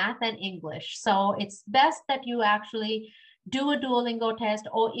test your math and English. So it's best that you actually do a Duolingo test,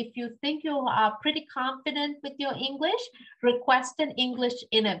 or if you think you are pretty confident with your English, request an English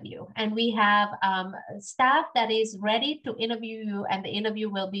interview. And we have staff that is ready to interview you, and the interview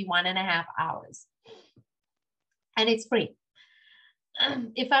will be 1.5 hours. And it's free.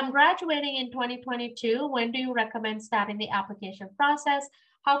 If I'm graduating in 2022, when do you recommend starting the application process?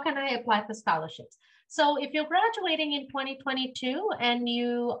 How can I apply for scholarships? So if you're graduating in 2022 and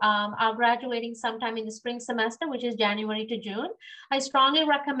you are graduating sometime in the spring semester, which is January to June, I strongly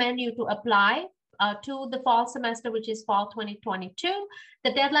recommend you to apply to the fall semester, which is fall 2022.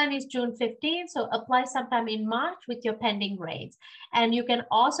 The deadline is June 15th, so apply sometime in March with your pending grades. And you can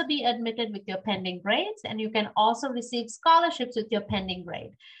also be admitted with your pending grades, and you can also receive scholarships with your pending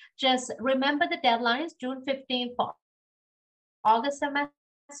grade. Just remember the deadlines, June 15th for August semester,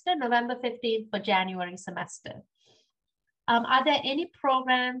 November 15th for January semester. Are there any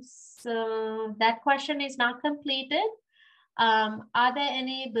programs? That question is not completed. Are there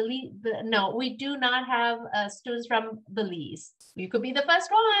any Belize? No, we do not have students from Belize. You could be the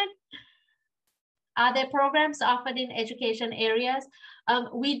first one. Are there programs offered in education areas?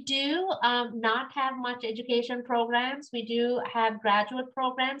 We do not have much education programs. We do have graduate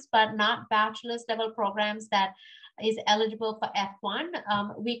programs, but not bachelor's level programs that is eligible for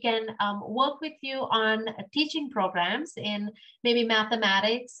F1. We can work with you on teaching programs in maybe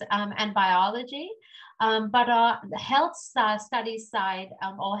mathematics and biology. But the health studies side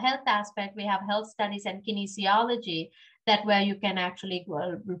or health aspect, we have health studies and kinesiology, that where you can actually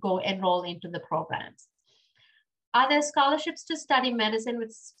go enroll into the programs. Are there scholarships to study medicine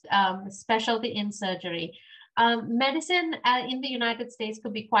with specialty in surgery? Medicine in the United States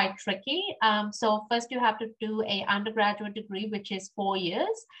could be quite tricky. So first you have to do an undergraduate degree, which is 4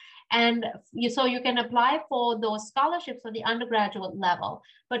 years. And so you can apply for those scholarships for the undergraduate level.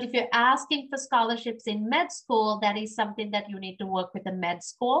 But if you're asking for scholarships in med school, that is something that you need to work with a med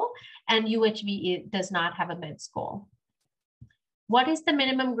school, and UHV does not have a med school. What is the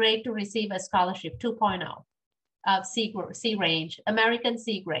minimum grade to receive a scholarship? 2.0 of C range, American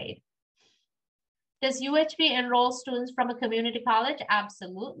C grade. Does UHV enroll students from a community college?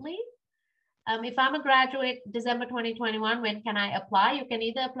 Absolutely. If I'm a graduate December 2021, when can I apply? You can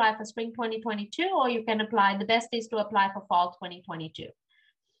either apply for spring 2022, or you can apply, the best is to apply for fall 2022.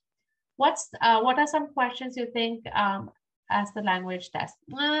 What are some questions you think as the language test?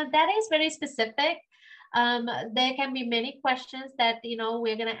 That is very specific. There can be many questions that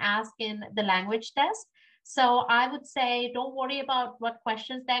we're going to ask in the language test. So I would say, don't worry about what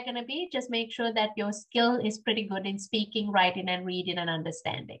questions they're going to be. Just make sure that your skill is pretty good in speaking, writing, and reading and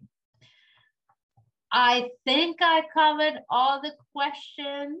understanding. I think I covered all the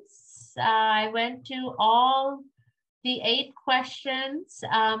questions. I went to all the 8 questions,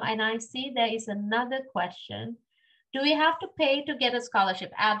 and I see there is another question. Do we have to pay to get a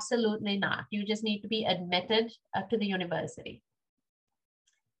scholarship? Absolutely not. You just need to be admitted to the university.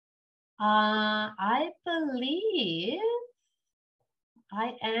 I believe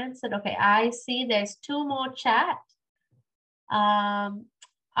I answered. Okay, I see there's 2 more chat.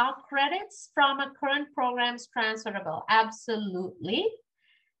 Are credits from a current programs transferable? Absolutely.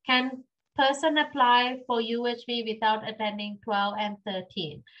 Can person apply for UHV without attending 12 and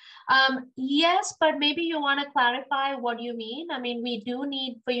 13? Yes, but maybe you want to clarify what you mean. I mean, we do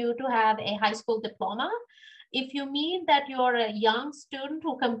need for you to have a high school diploma. If you mean that you're a young student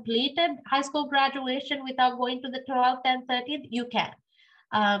who completed high school graduation without going to the 12th and 13th, you can.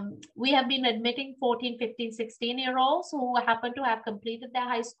 We have been admitting 14, 15, 16-year-olds who happen to have completed their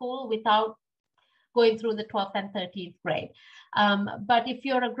high school without going through the 12th and 13th grade. But if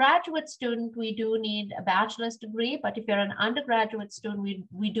you're a graduate student, we do need a bachelor's degree. But if you're an undergraduate student,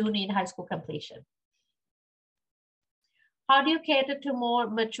 we do need high school completion. How do you cater to more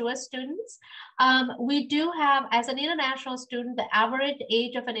mature students? We do have, as an international student, the average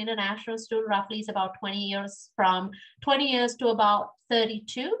age of an international student roughly is about 20 years, from 20 years to about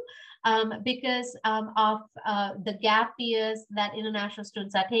 32. Because of the gap years that international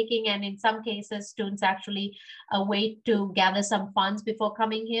students are taking. And in some cases, students actually wait to gather some funds before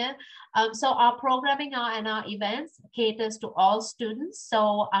coming here. So our programming and our events caters to all students.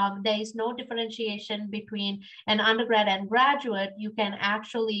 So there is no differentiation between an undergrad and graduate. You can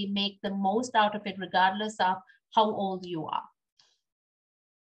actually make the most out of it regardless of how old you are.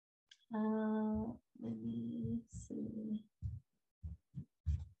 Let me see.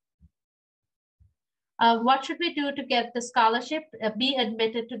 What should we do to get the scholarship, be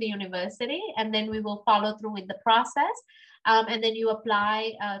admitted to the university? And then we will follow through with the process. And then you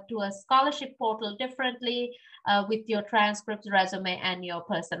apply to a scholarship portal differently with your transcripts, resume, and your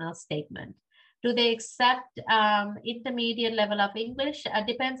personal statement. Do they accept intermediate level of English?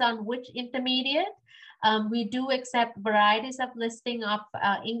 Depends on which intermediate. We do accept varieties of listing of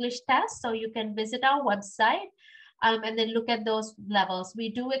English tests, so you can visit our website and then look at those levels. We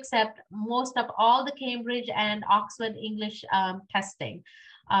do accept most of all the Cambridge and Oxford English testing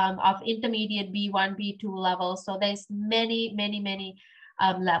of intermediate B1, B2 levels. So there's many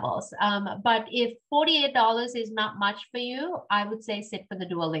levels. But if $48 is not much for you, I would say sit for the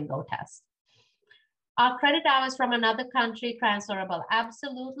Duolingo test. Are credit hours from another country transferable?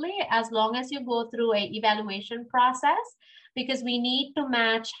 Absolutely, as long as you go through an evaluation process, because we need to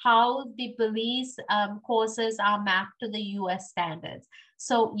match how the Belize courses are mapped to the US standards.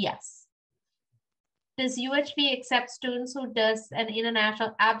 So yes. Does UHV accept students who does an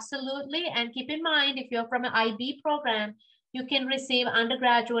international? Absolutely. And keep in mind, if you're from an IB program, you can receive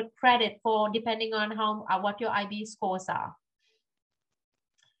undergraduate credit for depending on how what your IB scores are.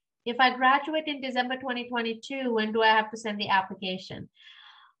 If I graduate in December 2022, when do I have to send the application?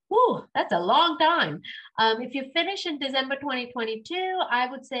 Whew, that's a long time. If you finish in December 2022, I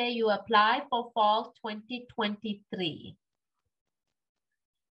would say you apply for fall 2023.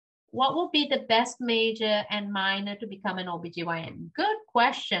 What will be the best major and minor to become an OBGYN? Good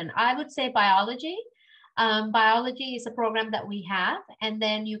question. I would say biology. Biology is a program that we have, and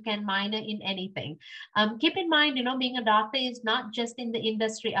then you can minor in anything. Keep in mind, being a doctor is not just in the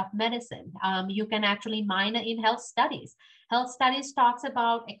industry of medicine. You can actually minor in health studies. Health studies talks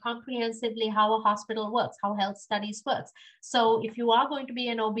about comprehensively how a hospital works, how health studies works. So if you are going to be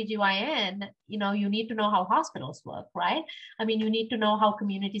an OBGYN, you need to know how hospitals work, right? I mean, you need to know how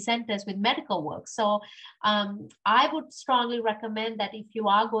community centers with medical work. So I would strongly recommend that if you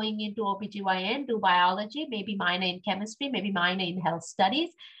are going into OBGYN, do biology, maybe minor in chemistry, maybe minor in health studies,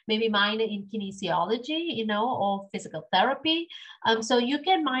 maybe minor in kinesiology, or physical therapy. So you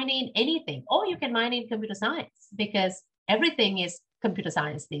can minor in anything, or you can minor in computer science, because everything is computer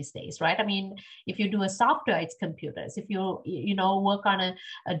science these days, right? I mean, if you do a software, it's computers. If you work on a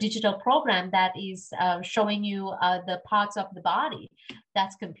digital program that is showing you the parts of the body,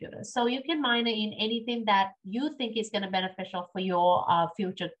 that's computers. So you can minor in anything that you think is going to be beneficial for your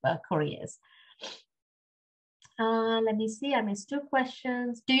future careers. Let me see, I missed 2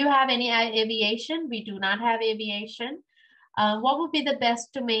 questions. Do you have any aviation? We do not have aviation. What would be the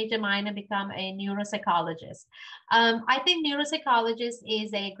best to major, minor, become a neuropsychologist? I think neuropsychologist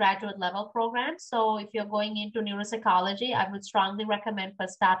is a graduate level program. So if you're going into neuropsychology, I would strongly recommend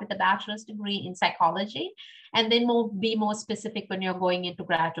first start with a bachelor's degree in psychology, and then be more specific when you're going into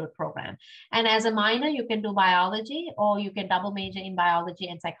graduate program. And as a minor, you can do biology, or you can double major in biology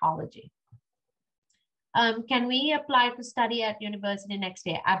and psychology. Can we apply to study at university next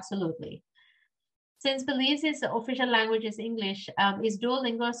year? Absolutely. Since Belize's official language is English, is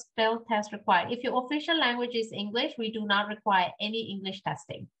Duolingo spell test required? If your official language is English, we do not require any English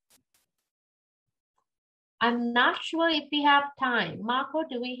testing. I'm not sure if we have time. Marco,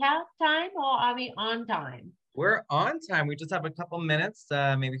 do we have time, or are we on time? We're on time. We just have a couple minutes.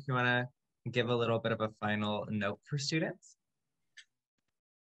 Maybe if you want to give a little bit of a final note for students.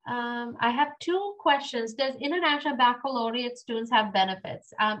 I have 2 questions. Does international baccalaureate students have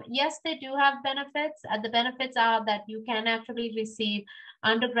benefits? Yes, they do have benefits. The benefits are that you can actually receive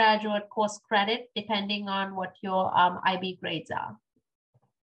undergraduate course credit depending on what your IB grades are.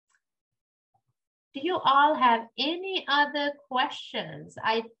 Do you all have any other questions?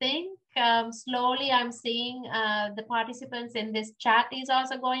 I think slowly I'm seeing the participants in this chat is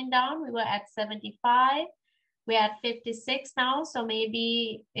also going down. We were at 75. We're at 56 now, so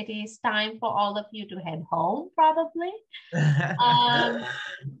maybe it is time for all of you to head home, probably. But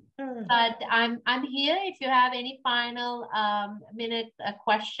I'm here if you have any final minute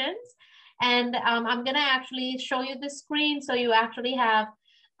questions. And I'm going to actually show you the screen so you actually have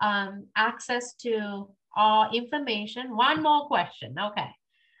access to our information. One more question. Okay.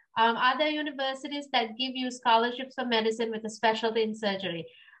 Are there universities that give you scholarships for medicine with a specialty in surgery?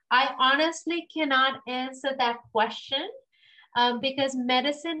 I honestly cannot answer that question because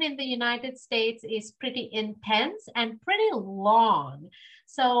medicine in the United States is pretty intense and pretty long.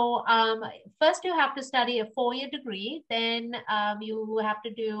 So first you have to study a 4-year degree, then you have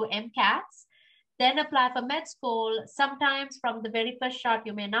to do MCATs, then apply for med school. Sometimes from the very first shot,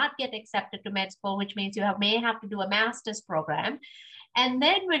 you may not get accepted to med school, which means you may have to do a master's program. And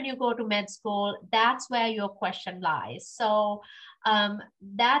then when you go to med school, that's where your question lies. So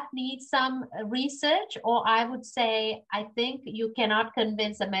That needs some research, or I would say, I think you cannot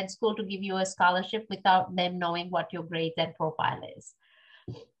convince a med school to give you a scholarship without them knowing what your grades and profile is.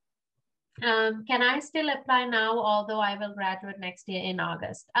 Can I still apply now, although I will graduate next year in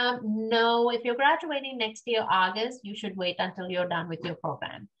August? No, if you're graduating next year, August, you should wait until you're done with your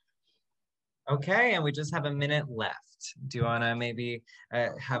program. Okay, and we just have a minute left. Do you want to maybe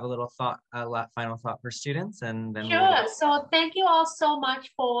have a little thought, final thought for students, and then Sure. So thank you all so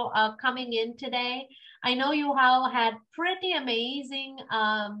much for coming in today. I know you all had pretty amazing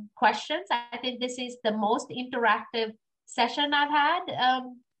questions. I think this is the most interactive session I've had,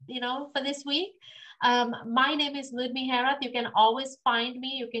 for this week. My name is Ludmi Herath. You can always find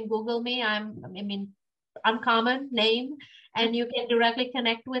me. You can Google me. Uncommon name, and you can directly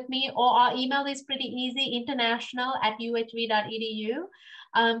connect with me, or our email is pretty easy, international@uhv.edu.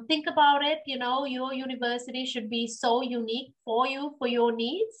 Think about it, your university should be so unique for you, for your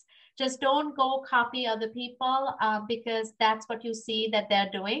needs. Just don't go copy other people, because that's what you see that they're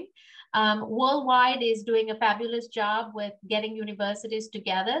doing. Worldwide is doing a fabulous job with getting universities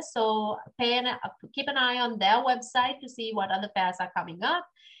together. So keep an eye on their website to see what other fairs are coming up.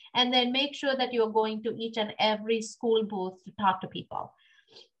 And then make sure that you're going to each and every school booth to talk to people.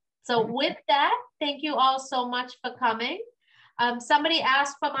 So with that, thank you all so much for coming. Somebody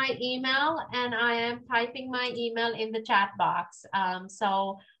asked for my email, and I am typing my email in the chat box.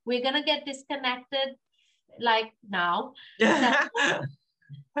 So we're gonna get disconnected like now. So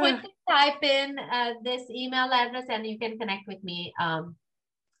quickly type in this email address and you can connect with me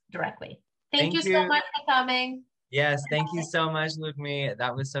directly. Thank you so much for coming. Yes, thank you so much, Ludmi.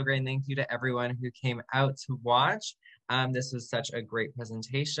 That was so great. And thank you to everyone who came out to watch. This was such a great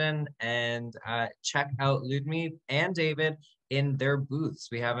presentation. And check out Ludmi and David in their booths.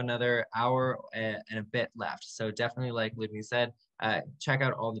 We have another hour and a bit left. So definitely, like Ludmi said, check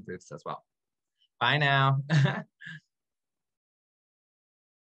out all the booths as well. Bye now.